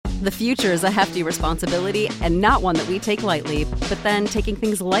The future is a hefty responsibility and not one that we take lightly. But then taking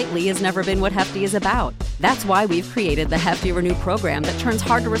things lightly has never been what Hefty is about. That's why we've created the Hefty Renew program that turns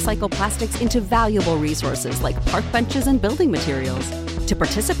hard-to-recycle plastics into valuable resources like park benches and building materials. To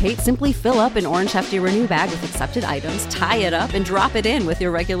participate, simply fill up an orange Hefty Renew bag with accepted items, tie it up, and drop it in with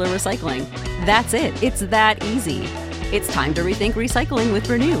your regular recycling. That's it. It's that easy. It's time to rethink recycling with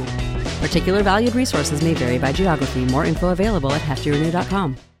Renew. Particular valued resources may vary by geography. More info available at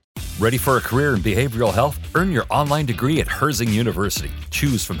heftyrenew.com. Ready for a career in behavioral health? Earn your online degree at Herzing University.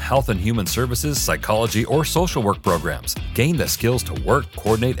 Choose from health and human services, psychology, or social work programs. Gain the skills to work,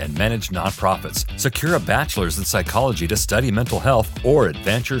 coordinate, and manage nonprofits. Secure a bachelor's in psychology to study mental health, or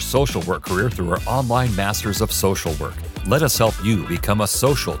advance your social work career through our online Masters of Social Work. Let us help you become a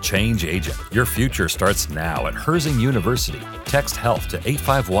social change agent. Your future starts now at Herzing University. Text HEALTH to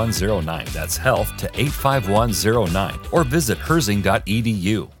 85109. That's HEALTH to 85109. Or visit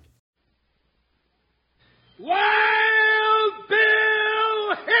herzing.edu. Wild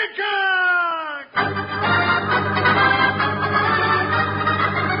Bill Hickok!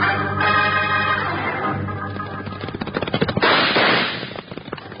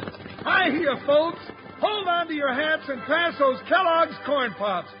 Hi-ya, folks. Hold on to your hats and pass those Kellogg's Corn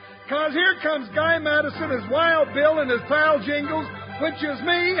Pops, 'cause here comes Guy Madison as Wild Bill and his pal Jingles, which is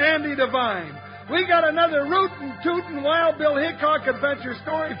me, Andy Devine. We got another rootin' tootin' Wild Bill Hickok adventure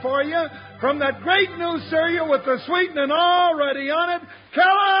story for you from that great new cereal with the sweetening already on it,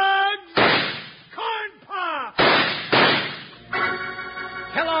 Kellogg's Corn Pops!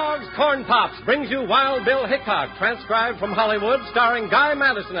 Kellogg's Corn Pops brings you Wild Bill Hickok, transcribed from Hollywood, starring Guy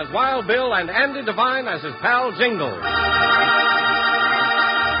Madison as Wild Bill and Andy Devine as his pal Jingles.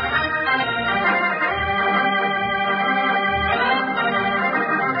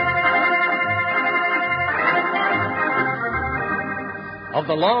 Of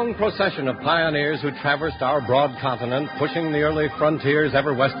the long procession of pioneers who traversed our broad continent, pushing the early frontiers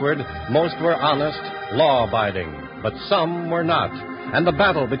ever westward, most were honest, law-abiding, but some were not. And the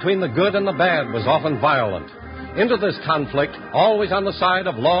battle between the good and the bad was often violent. Into this conflict, always on the side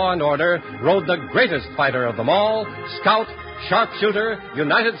of law and order, rode the greatest fighter of them all, scout, sharpshooter,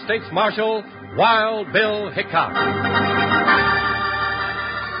 United States Marshal, Wild Bill Hickok.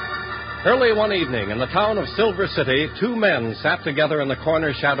 Early one evening in the town of Silver City, two men sat together in the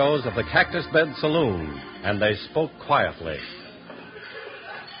corner shadows of the Cactus Bed Saloon, and they spoke quietly.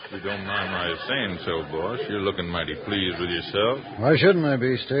 You don't mind my saying so, boss. You're looking mighty pleased with yourself. Why shouldn't I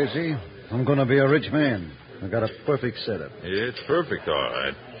be, Stacy? I'm going to be a rich man. I got a perfect setup. Yeah, it's perfect, all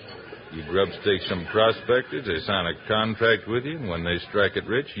right. You grub stake some prospectors, they sign a contract with you, and when they strike it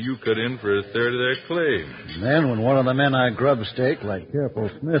rich, you cut in for a third of their claim. And then when one of the men I grub stake, like Careful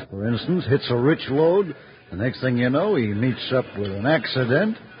Smith, for instance, hits a rich load, the next thing you know, he meets up with an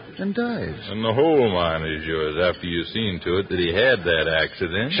accident and dies. And the whole mine is yours after you've seen to it that he had that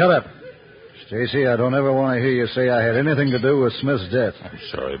accident. Shut up. Stacy, I don't ever want to hear you say I had anything to do with Smith's death. I'm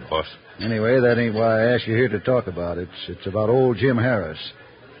sorry, boss. Anyway, that ain't why I asked you here to talk about it. It's about old Jim Harris.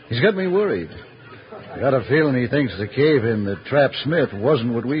 He's got me worried. I got a feeling he thinks the cave-in that trapped Smith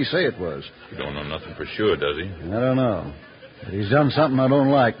wasn't what we say it was. You don't know nothing for sure, does he? I don't know. But he's done something I don't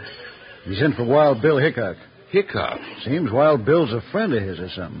like. He's in for Wild Bill Hickok. Hickok? Seems Wild Bill's a friend of his or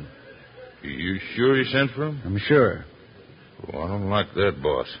something. You sure he sent for him? I'm sure. Well, I don't like that,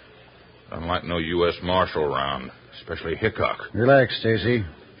 boss. I don't like no U.S. Marshal around, especially Hickok. Relax, Stacy.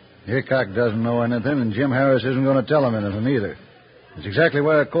 Hickok doesn't know anything, and Jim Harris isn't going to tell him anything either. That's exactly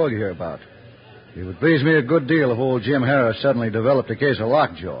what I called you here about. It would please me a good deal if old Jim Harris suddenly developed a case of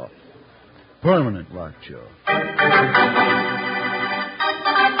lockjaw. Permanent lockjaw.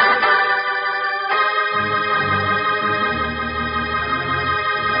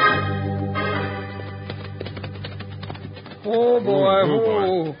 Oh, boy.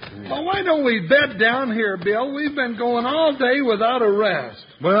 Oh. Well, why don't we bed down here, Bill? We've been going all day without a rest.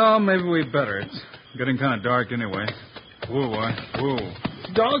 Well, maybe we'd better. It's getting kind of dark anyway. Whoa, boy. Whoa.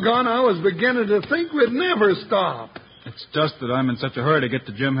 Doggone, I was beginning to think we'd never stop. It's just that I'm in such a hurry to get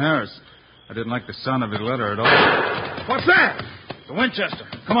to Jim Harris. I didn't like the sound of his letter at all. What's that? The Winchester.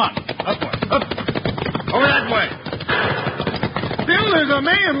 Come on. Upward. Up. Over that way. Bill, there's a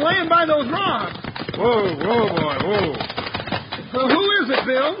man laying by those rocks. Whoa, boy. Whoa. Who is it,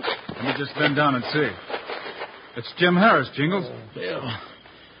 Bill? Let me just bend down and see. It's Jim Harris, Jingles.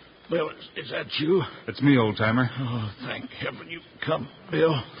 Bill, is that you? It's me, old-timer. Oh, thank heaven you come,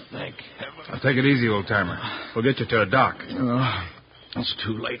 Bill. Thank heaven. Now, take it easy, old-timer. We'll get you to a dock. It's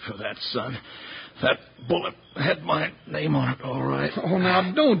too late for that, son. That bullet had my name on it, all right. Oh,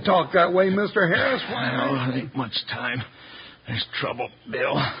 now, don't talk that way, Mr. Harris. Well, it ain't much time. There's trouble,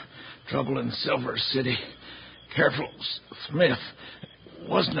 Bill. trouble in Silver City. Careful, Smith. It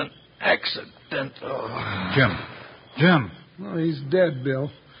wasn't an accident. Oh. Jim. Well, he's dead,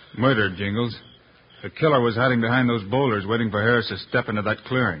 Bill. Murdered, Jingles. The killer was hiding behind those boulders waiting for Harris to step into that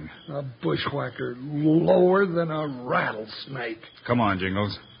clearing. A bushwhacker lower than a rattlesnake. Come on,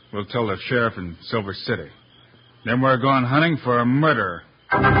 Jingles. We'll tell the sheriff in Silver City. Then we're going hunting for a murderer.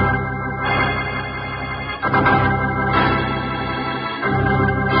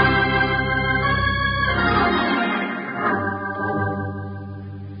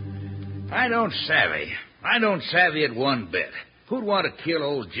 I don't savvy it one bit. Who'd want to kill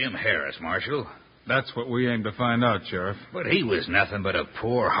old Jim Harris, Marshal? That's what we aim to find out, Sheriff. But he was nothing but a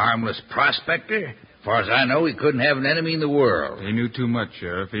poor, harmless prospector. As far as I know, he couldn't have an enemy in the world. He knew too much,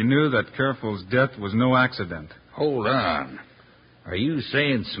 Sheriff. He knew that Careful's death was no accident. Hold on. Are you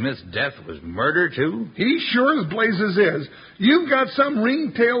saying Smith's death was murder, too? He sure as blazes is. You've got some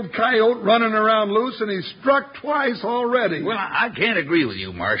ring-tailed coyote running around loose, and he's struck twice already. Well, I can't agree with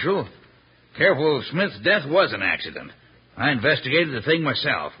you, Marshal. Careful Smith's death was an accident. I investigated the thing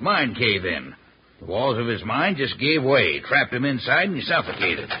myself. Mine caved in. The walls of his mine just gave way, trapped him inside, and he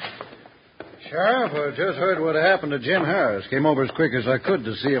suffocated. Sheriff, I just heard what happened to Jim Harris. Came over as quick as I could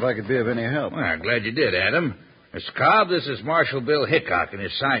to see if I could be of any help. Well, I'm glad you did, Adam. Mr. Cobb, this is Marshal Bill Hickok and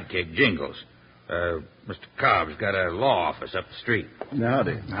his sidekick, Jingles. Mr. Cobb's got a law office up the street.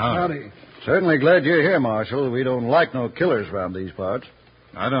 Howdy. Certainly glad you're here, Marshal. We don't like no killers around these parts.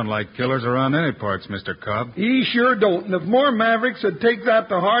 I don't like killers around any parts, Mr. Cobb. He sure don't. And if more Mavericks would take that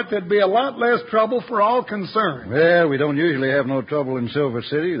to heart, there'd be a lot less trouble for all concerned. Well, we don't usually have no trouble in Silver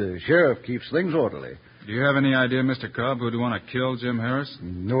City. The sheriff keeps things orderly. Do you have any idea, Mr. Cobb, who'd want to kill Jim Harris?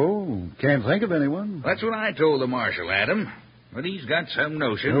 No, can't think of anyone. That's what I told the marshal, Adam. But he's got some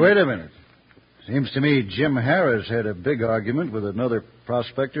notion. Now, wait a minute. Seems to me Jim Harris had a big argument with another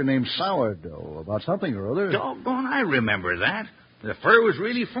prospector named Sourdough about something or other. Doggone, I remember that. The fur was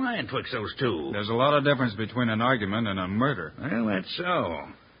really flying twixt those two. There's a lot of difference between an argument and a murder. Well, that's so.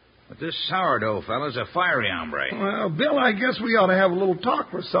 But this Sourdough fella's a fiery hombre. Well, Bill, I guess we ought to have a little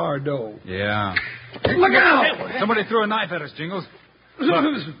talk with Sourdough. Yeah. Hey, look out! Somebody threw a knife at us, Jingles. Look,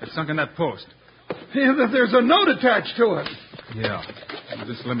 it's sunk in that post. Yeah, there's a note attached to it. Yeah.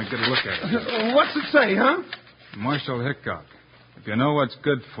 Just let me get a look at it. What's it say, huh? Marshal Hickok. If you know what's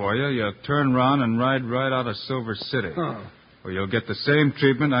good for you, you turn round and ride right out of Silver City. Oh. Or you'll get the same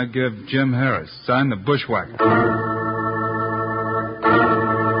treatment I give Jim Harris. Sign the bushwhacker.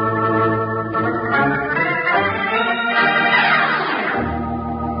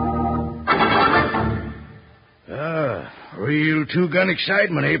 Real two-gun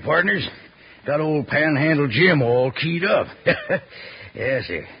excitement, eh, partners? Got old Panhandle Jim all keyed up. Yes,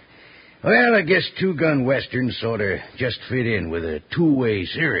 sir. Well, I guess two-gun westerns sort of just fit in with a two-way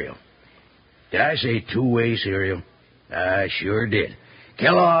serial. Did I say two-way serial? I sure did.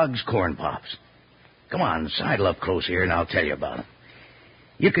 Kellogg's Corn Pops. Come on, sidle up close here and I'll tell you about them.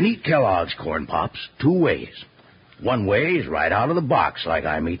 You can eat Kellogg's Corn Pops two ways. One way is right out of the box like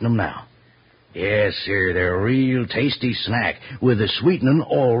I'm eating them now. Yes, sir, they're a real tasty snack with the sweetening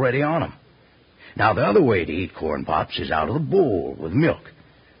already on them. Now, the other way to eat Corn Pops is out of the bowl with milk.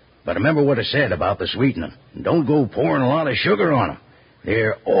 But remember what I said about the sweetening. Don't go pouring a lot of sugar on them.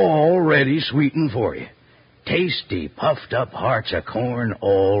 They're already sweetened for you. Tasty, puffed-up hearts of corn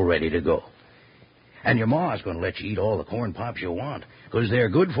all ready to go. And your ma's going to let you eat all the Corn Pops you want, because they're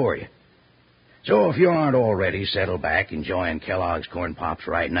good for you. So if you aren't already settled back enjoying Kellogg's Corn Pops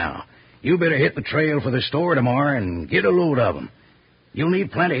right now, you better hit the trail for the store tomorrow and get a load of them. You'll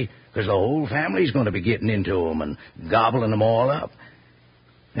need plenty, because the whole family's going to be getting into them and gobbling them all up.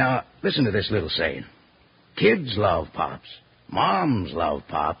 Now, listen to this little saying. Kids love Pops, moms love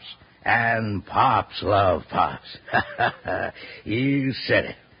Pops, and Pops love Pops. You said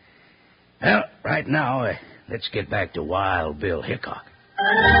it. Well, right now, let's get back to Wild Bill Hickok.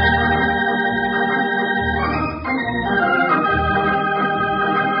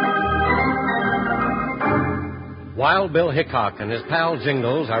 Wild Bill Hickok and his pal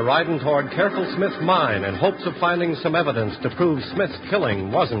Jingles are riding toward Careful Smith's mine in hopes of finding some evidence to prove Smith's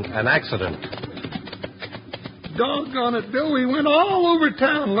killing wasn't an accident. Doggone it, Bill. We went all over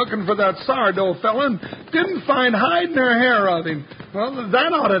town looking for that Sourdough fella and didn't find hide nor hair of him. Well,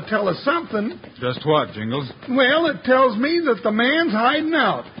 that ought to tell us something. Just what, Jingles? Well, it tells me that the man's hiding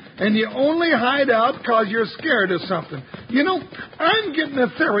out. And you only hide out because you're scared of something. You know, I'm getting a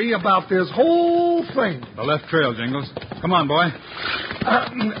theory about this whole thing. The left trail, Jingles. Come on, boy.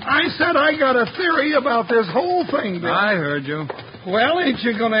 I said I got a theory about this whole thing, Bill. I heard you. Well, ain't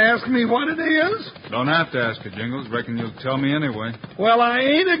you going to ask me what it is? Don't have to ask you, Jingles. Reckon you'll tell me anyway. Well, I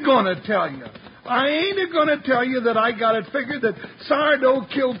ain't going to tell you. I ain't going to tell you that I got it figured that Sourdough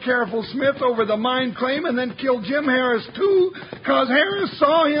killed Careful Smith over the mine claim and then killed Jim Harris, too, because Harris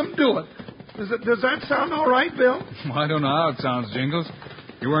saw him do it. Does that sound all right, Bill? Well, I don't know how it sounds, Jingles.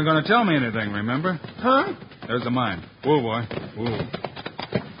 You weren't going to tell me anything, remember? Huh? There's the mine. Whoa, boy. Whoa.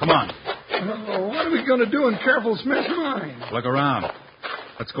 Come on. What are we going to do in Careful Smith's mine? Look around.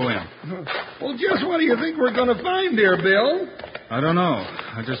 Let's go in. Well, just what do you think we're going to find here, Bill? I don't know.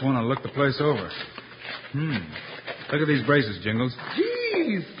 I just want to look the place over. Look at these braces, Jingles.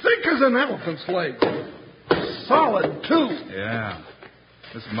 Geez, thick as an elephant's leg. Solid, too. Yeah.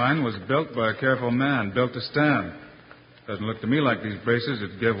 This mine was built by a careful man, built to stand. Doesn't look to me like these braces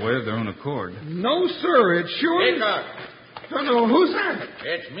would give way of their own accord. No, sir, it sure... Hickok. No, who's that?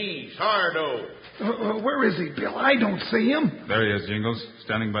 It's me, Sourdough. Where is he, Bill? I don't see him. There he is, Jingles,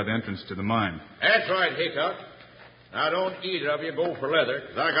 standing by the entrance to the mine. That's right, Hickok. Now, don't either of you go for leather,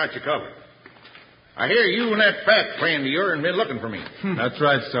 because I got you covered. I hear you and that fat friend of yours been looking for me. That's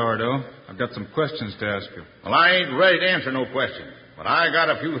right, Sourdough. I've got some questions to ask you. Well, I ain't ready to answer no questions, but I got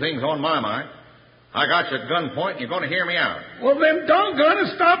a few things on my mind. I got you at gunpoint, and you're going to hear me out. Well, then doggone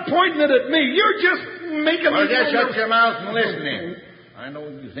it, stop pointing it at me. You're just making Well, me... just shut your mouth and listen in. I know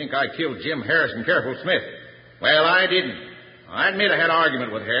you think I killed Jim Harris and Careful Smith. Well, I didn't. I admit I had an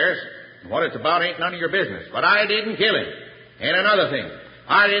argument with Harris. What it's about ain't none of your business. But I didn't kill him. And another thing,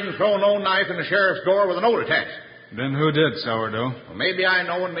 I didn't throw no knife in the sheriff's door with a note attached. Then who did, Sourdough? Well, maybe I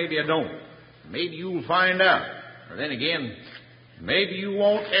know and maybe I don't. Maybe you'll find out. Or then again, maybe you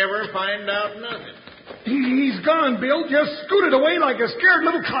won't ever find out nothing. He's gone, Bill. Just scooted away like a scared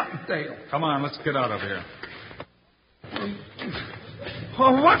little cottontail. Come on, let's get out of here.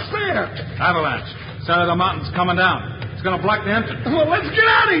 Oh, what's there? Avalanche. Side of the mountain's coming down. It's going to block the entrance. Well, let's get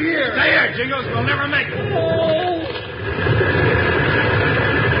out of here. Stay here, Jingles. We'll never make it. Oh.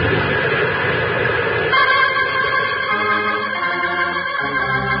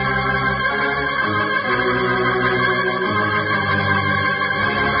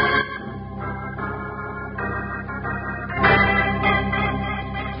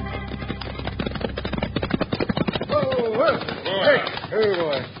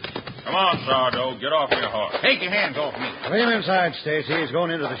 Come on, Sourdough. Get off your horse. Take your hands off me. Leave him inside, Stacy. He's going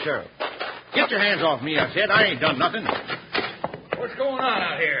into the sheriff. Get your hands off me, I said. I ain't done nothing. What's going on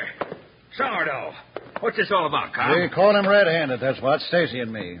out here? Sourdough. What's this all about, Cobb? We caught him red-handed, that's what, Stacy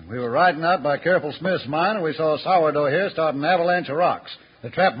and me. We were riding out by Careful Smith's mine, and we saw Sourdough here start an avalanche of rocks. They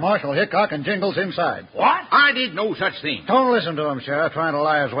trapped Marshal Hickok and Jingles inside. What? I did no such thing. Don't listen to him, Sheriff, trying to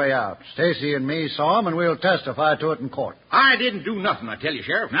lie his way out. Stacy and me saw him, and we'll testify to it in court. I didn't do nothing, I tell you,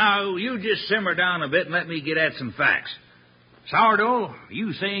 Sheriff. Now, you just simmer down a bit and let me get at some facts. Sourdough,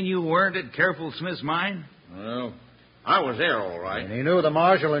 you saying you weren't at Careful Smith's mine? Well, I was there, all right. And he knew the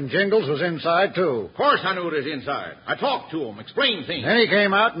Marshal and Jingles was inside, too. Of course I knew it was inside. I talked to him, explained things. Then he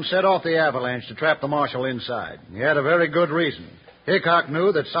came out and set off the avalanche to trap the Marshal inside. He had a very good reason. Hickok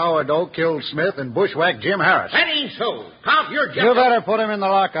knew that Sourdough killed Smith and bushwhacked Jim Harris. That ain't so. Cobb, you're just... You better put him in the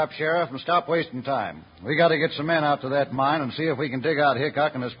lockup, Sheriff, and stop wasting time. We got to get some men out to that mine and see if we can dig out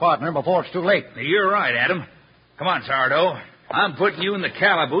Hickok and his partner before it's too late. You're right, Adam. Come on, Sourdough. I'm putting you in the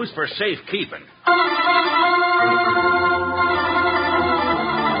calaboose for safekeeping.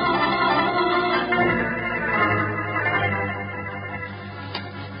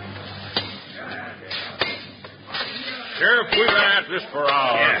 Sheriff, we've been at this for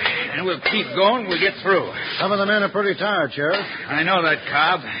hours. Yeah, and we'll keep going when we get through. Some of the men are pretty tired, Sheriff. I know that,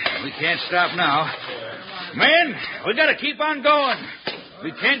 Cobb. We can't stop now. Men, we got to keep on going.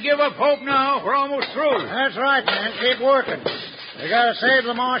 We can't give up hope now. We're almost through. That's right, man. Keep working. We got to save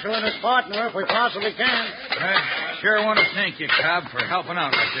the Marshal and his partner if we possibly can. I sure want to thank you, Cobb, for helping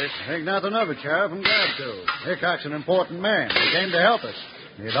out like this. Think nothing of it, Sheriff. I'm glad to. Hickok's an important man. He came to help us.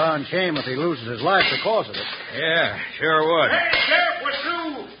 It'd be a darn shame if he loses his life because of it. Yeah, sure would. Hey, Sheriff, we're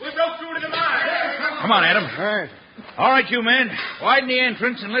through. We broke through to the line. Come on, Adam. All right. All right, you men. Widen the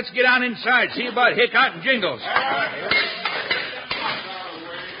entrance and let's get on inside. See about Hickok and Jingles.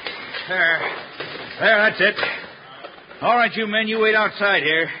 There, that's it. All right, you men, you wait outside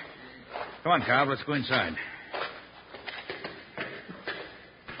here. Come on, Cobb, let's go inside.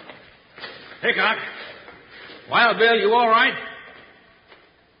 Hickok. Wild Bill, you all right?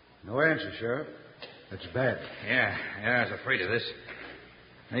 No answer, Sheriff. It's bad. Yeah, I was afraid of this.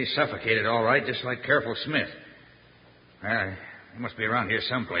 They suffocated all right, just like Careful Smith. He must be around here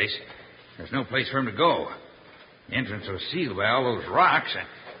someplace. There's no place for him to go. The entrance was sealed by all those rocks.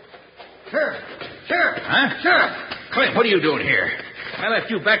 Sheriff! Huh? Sheriff! Clem, what are you doing here? I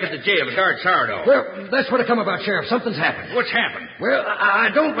left you back at the jail to guard Sourdough. Well, that's what it come about, Sheriff. Something's happened. What's happened? Well, I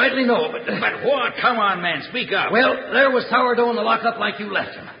don't rightly know, but... But what? Come on, man, speak up. Well, there was Sourdough in the lockup like you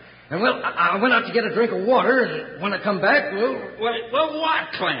left him. And, well, I went out to get a drink of water, and when I come back, Well,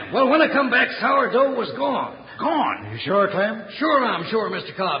 what, Clem? Well, when I come back, Sourdough was gone. Gone? You sure, Clem? Sure, I'm sure,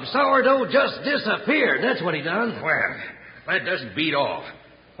 Mr. Cobb. Sourdough just disappeared. That's what he done. Well, that doesn't beat all.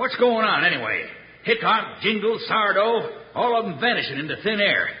 What's going on, anyway? Hickok, Jingles, Sourdough, all of them vanishing into thin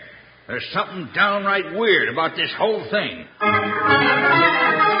air. There's something downright weird about this whole thing.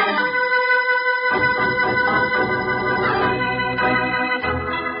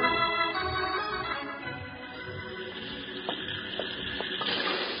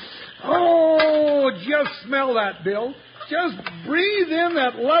 Oh, just smell that, Bill. Just breathe in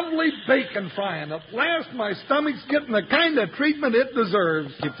that lovely bacon frying. At last, my stomach's getting the kind of treatment it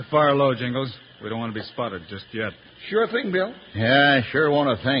deserves. Keep the fire low, Jingles. We don't want to be spotted just yet. Sure thing, Bill. Yeah, I sure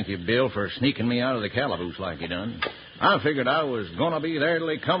want to thank you, Bill, for sneaking me out of the calaboose like you done. I figured I was going to be there till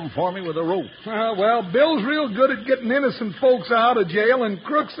they come for me with a rope. Well, Bill's real good at getting innocent folks out of jail and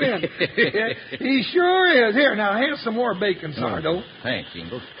crooks in. He sure is. Here, now, here's some more bacon, Sourdough. Thanks,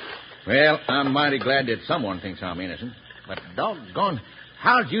 Jingles. Well, I'm mighty glad that someone thinks I'm innocent. But doggone,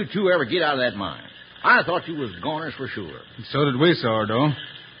 how'd you two ever get out of that mine? I thought you was goners for sure. So did we, Sourdough.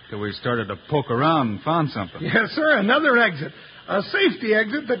 Till we started to poke around and found something. Yes, sir, another exit. A safety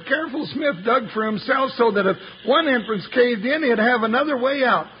exit that Careful Smith dug for himself so that if one entrance caved in, he'd have another way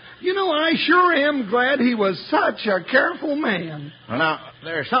out. You know, I sure am glad he was such a careful man. Well, now,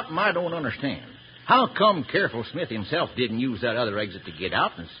 there's something I don't understand. How come Careful Smith himself didn't use that other exit to get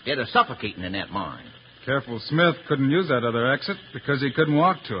out instead of suffocating in that mine? Careful Smith couldn't use that other exit because he couldn't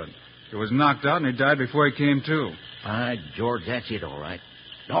walk to it. He was knocked out and he died before he came to. By George, that's it, all right.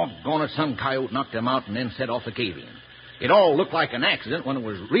 Doggone it, some coyote knocked him out and then set off the cave-in. It all looked like an accident when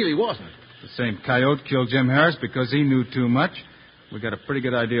it really wasn't. The same coyote killed Jim Harris because he knew too much. We got a pretty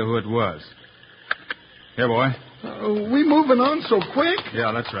good idea who it was. Here, boy. We moving on so quick?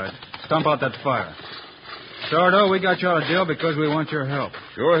 Yeah, that's right. Stomp out that fire. Sourdough, we got you out of jail because we want your help.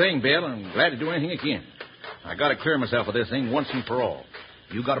 Sure thing, Bill. I'm glad to do anything I can. I got to clear myself of this thing once and for all.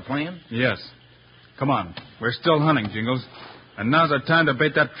 You got a plan? Yes. Come on. We're still hunting, Jingles. And now's the time to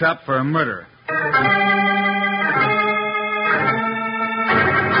bait that trap for a murderer.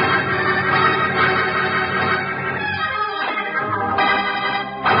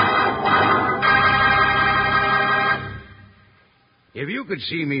 If you could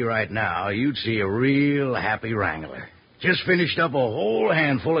see me right now, you'd see a real happy wrangler. Just finished up a whole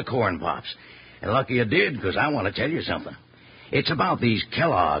handful of corn pops. And lucky you did, because I want to tell you something. It's about these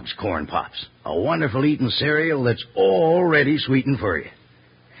Kellogg's Corn Pops, a wonderful eating cereal that's already sweetened for you.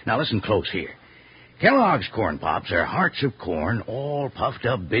 Now listen close here. Kellogg's Corn Pops are hearts of corn, all puffed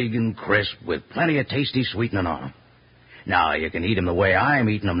up big and crisp with plenty of tasty sweetening on them. Now, you can eat them the way I'm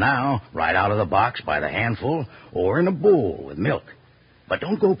eating them now, right out of the box by the handful, or in a bowl with milk. But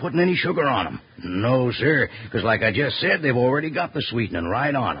don't go putting any sugar on them. No, sir, because like I just said, they've already got the sweetening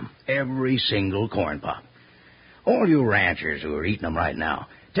right on them. Every single corn pop. All you ranchers who are eating them right now,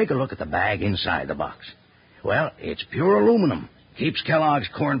 take a look at the bag inside the box. Well, it's pure aluminum. Keeps Kellogg's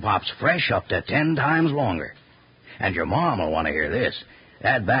Corn Pops fresh up to 10 times longer. And your mom will want to hear this.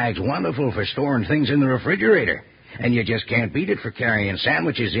 That bag's wonderful for storing things in the refrigerator. And you just can't beat it for carrying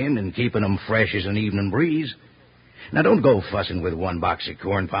sandwiches in and keeping them fresh as an evening breeze. Now, don't go fussing with one box of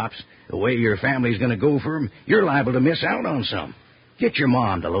Corn Pops. The way your family's going to go for them, you're liable to miss out on some. Get your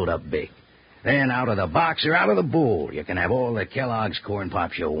mom to load up big. Then out of the box or out of the bowl, you can have all the Kellogg's Corn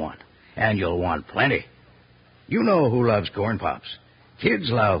Pops you'll want. And you'll want plenty. You know who loves Corn Pops. Kids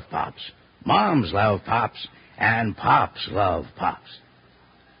love Pops. Moms love Pops. And Pops love Pops.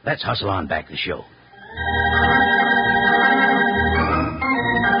 Let's hustle on back to the show.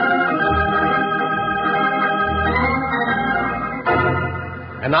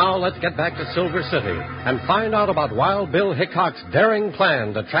 And now let's get back to Silver City and find out about Wild Bill Hickok's daring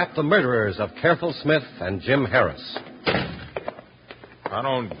plan to trap the murderers of Careful Smith and Jim Harris. I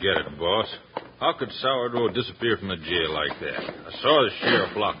don't get it, boss. How could Sourdough disappear from the jail like that? I saw the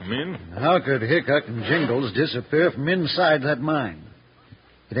sheriff lock him in. How could Hickok and Jingles disappear from inside that mine?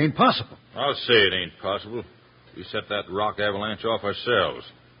 It ain't possible. I'll say it ain't possible. We set that rock avalanche off ourselves.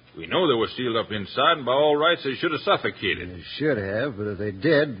 We know they were sealed up inside, and by all rights, they should have suffocated. They should have, but if they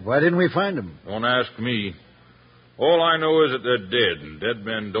did, why didn't we find them? Don't ask me. All I know is that they're dead, and dead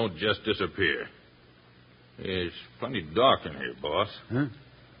men don't just disappear. It's plenty dark in here, boss. Huh?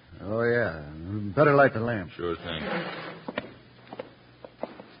 Oh, yeah. Better light the lamp. Sure thing.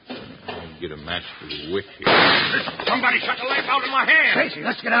 get a match for the wick here. Somebody shut the light out in my hand. Stacy,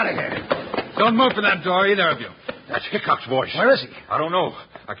 let's get out of here. Don't move for that door, either of you. That's Hickok's voice. Where is he? I don't know.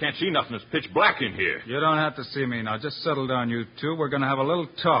 I can't see nothing. It's pitch black in here. You don't have to see me now. Just settle down, you two. We're going to have a little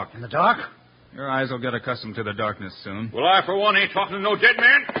talk. In the dark? Your eyes will get accustomed to the darkness soon. Well, I, for one, ain't talking to no dead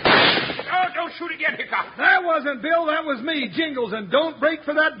man. Oh, don't shoot again, Hickok. That wasn't Bill. That was me, Jingles. And don't break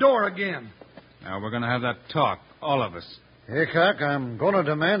for that door again. Now, we're going to have that talk, all of us. Hickok, I'm going to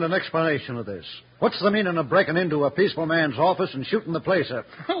demand an explanation of this. What's the meaning of breaking into a peaceful man's office and shooting the place up?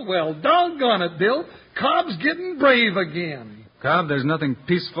 Oh, well, doggone it, Bill. Cobb's getting brave again. Cobb, there's nothing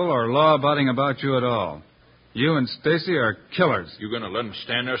peaceful or law-abiding about you at all. You and Stacy are killers. You going to let him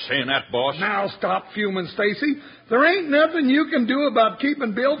stand there saying that, boss? Now stop fuming, Stacy. There ain't nothing you can do about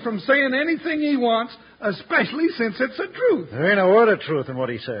keeping Bill from saying anything he wants, especially since it's the truth. There ain't a word of truth in what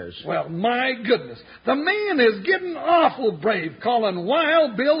he says. Well, my goodness. The man is getting awful brave, calling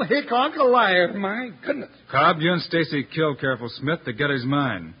Wild Bill Hickok a liar. My goodness. Cobb, you and Stacy killed Careful Smith to get his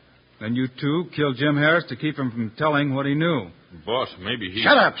mine. Then you two killed Jim Harris to keep him from telling what he knew. Boss, maybe he...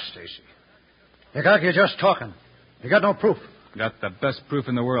 Shut up, Stacy. Hickok, you're just talking. You got no proof. Got the best proof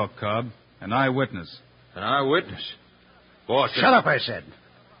in the world, Cobb. An eyewitness. An eyewitness? Boss... Shut up, I said.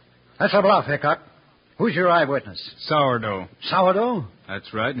 That's a bluff, Hickok. Who's your eyewitness? Sourdough. Sourdough?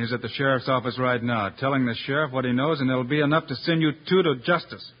 That's right, and he's at the sheriff's office right now, telling the sheriff what he knows, and it'll be enough to send you two to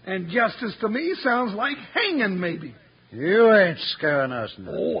justice. And justice to me sounds like hanging, maybe. You ain't scaring us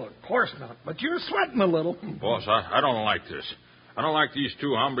none. Oh, of course not, but you're sweating a little. Boss, I don't like this. I don't like these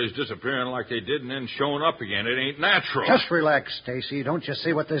two hombres disappearing like they did and then showing up again. It ain't natural. Just relax, Stacy. Don't you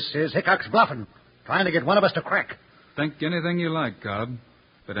see what this is? Hickok's bluffing. Trying to get one of us to crack. Think anything you like, Cobb.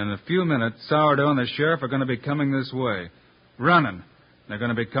 But in a few minutes, Sourdough and the sheriff are going to be coming this way. Running. They're going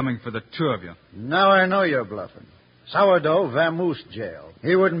to be coming for the two of you. Now I know you're bluffing. Sourdough, vamoose jail.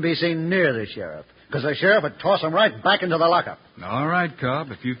 He wouldn't be seen near the sheriff, because the sheriff would toss him right back into the lockup. All right, Cobb.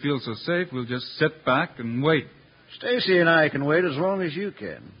 If you feel so safe, we'll just sit back and wait. Stacy and I can wait as long as you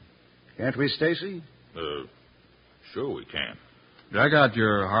can. Can't we, Stacy? Sure we can. Drag out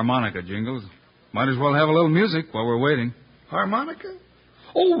your harmonica, Jingles. Might as well have a little music while we're waiting. Harmonica?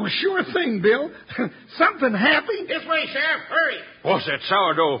 Oh, sure thing, Bill. Something happy? This way, Sheriff. Hurry. Boss, that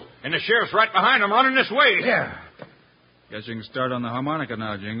Sourdough, and the sheriff's right behind him, running this way. Yeah. Guess you can start on the harmonica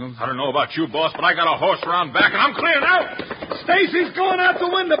now, Jingles. I don't know about you, boss, but I got a horse around back, and I'm clearing out. Stacy's going out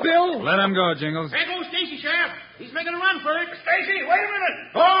the window, Bill. Let him go, Jingles. There goes Stacy, Sheriff. He's making a run for it. Stacy, wait a minute.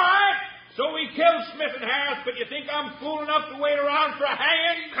 All right. So we killed Smith and Harris, but you think I'm fool enough to wait around for a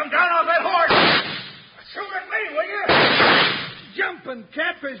hanging? Come down off that horse. Shoot at me, will you? Jumping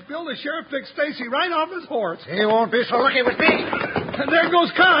catfish, Bill. The sheriff picked Stacy right off his horse. He won't be so lucky with me. And there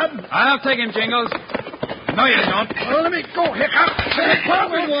goes Cobb. I'll take him, Jingles. No, you don't. Well, let me go, Hickok.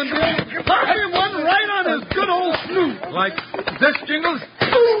 Pop him one, Bill. Pop him one right on his good old snoot. Like this, Jingles?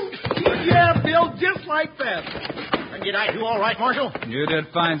 Yeah, Bill, just like that. And did I do all right, Marshal? You did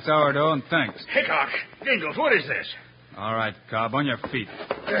fine, Sourdough, and thanks. Hickok, Jingles, what is this? All right, Cobb, on your feet.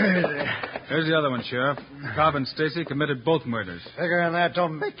 Here's the other one, Sheriff. Cobb and Stacy committed both murders. Figuring that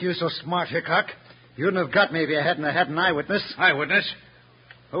don't make you so smart, Hickok. You wouldn't have got me if you hadn't had an eyewitness. Eyewitness?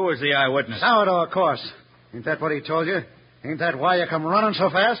 Who was the eyewitness? Sourdough, of course. Ain't that what he told you? Ain't that why you come running so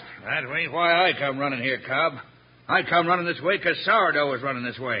fast? That ain't why I come running here, Cobb. I come running this way because Sourdough was running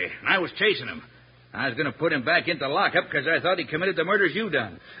this way, and I was chasing him. I was going to put him back into lockup because I thought he committed the murders you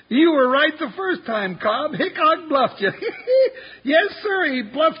done. You were right the first time, Cobb. Hickok bluffed you. Yes, sir, he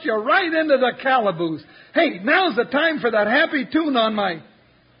bluffed you right into the calaboose. Hey, now's the time for that happy tune on my...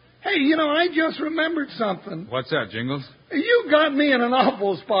 Hey, you know, I just remembered something. What's that, Jingles? You got me in an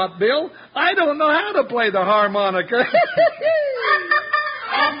awful spot, Bill. I don't know how to play the harmonica.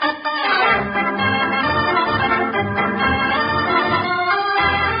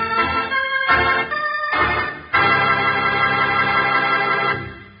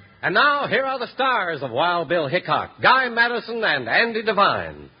 And now, here are the stars of Wild Bill Hickok, Guy Madison and Andy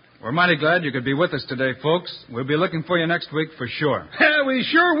Devine. We're mighty glad you could be with us today, folks. We'll be looking for you next week for sure. Yeah, we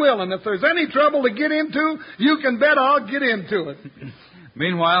sure will, and if there's any trouble to get into, you can bet I'll get into it.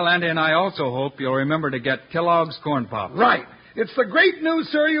 Meanwhile, Andy and I also hope you'll remember to get Kellogg's Corn Pops. Right. It's the great new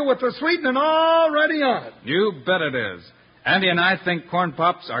cereal with the sweetening already on it. You bet it is. Andy and I think Corn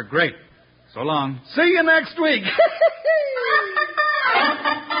Pops are great. So long. See you next week.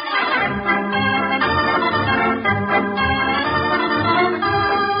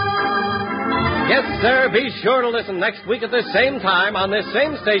 Yes, sir, be sure to listen next week at this same time on this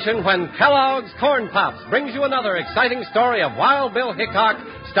same station when Kellogg's Corn Pops brings you another exciting story of Wild Bill Hickok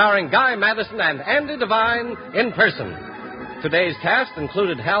starring Guy Madison and Andy Devine in person. Today's cast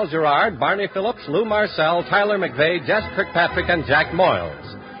included Hal Gerard, Barney Phillips, Lou Marcel, Tyler McVeigh, Jess Kirkpatrick, and Jack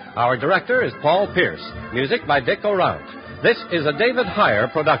Moyles. Our director is Paul Pierce. Music by Dick O'Rourke. This is a David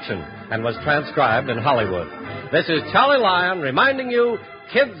Heyer production and was transcribed in Hollywood. This is Charlie Lyon reminding you,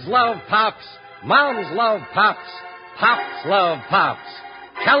 kids love Pops, moms love Pops, Pops love Pops.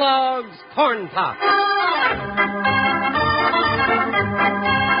 Kellogg's Corn Pops.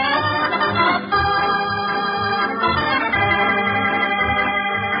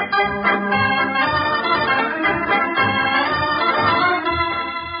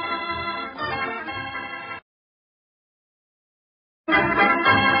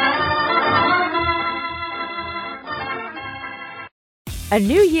 A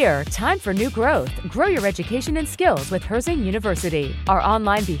new year, time for new growth. Grow your education and skills with Herzing University. Our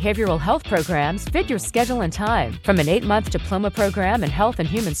online behavioral health programs fit your schedule and time, from an 8-month diploma program in health and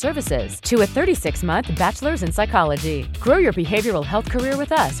human services to a 36-month bachelor's in psychology. Grow your behavioral health career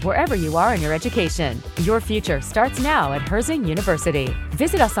with us wherever you are in your education. Your future starts now at Herzing University.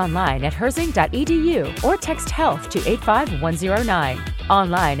 Visit us online at herzing.edu or text health to 85109.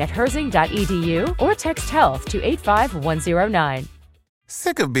 Online at herzing.edu or text health to 85109.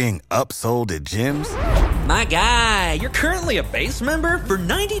 Sick of being upsold at gyms? My guy, you're currently a base member? For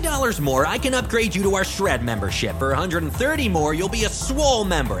 $90 more, I can upgrade you to our Shred membership. For $130 more, you'll be a Swole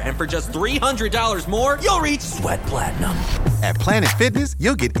member. And for just $300 more, you'll reach Sweat Platinum. At Planet Fitness,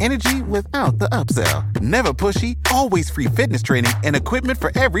 you'll get energy without the upsell. Never pushy, always free fitness training and equipment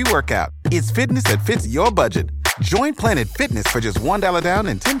for every workout. It's fitness that fits your budget. Join Planet Fitness for just $1 down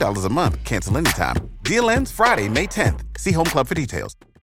and $10 a month. Cancel anytime. Deal ends Friday, May 10th. See Home Club for details.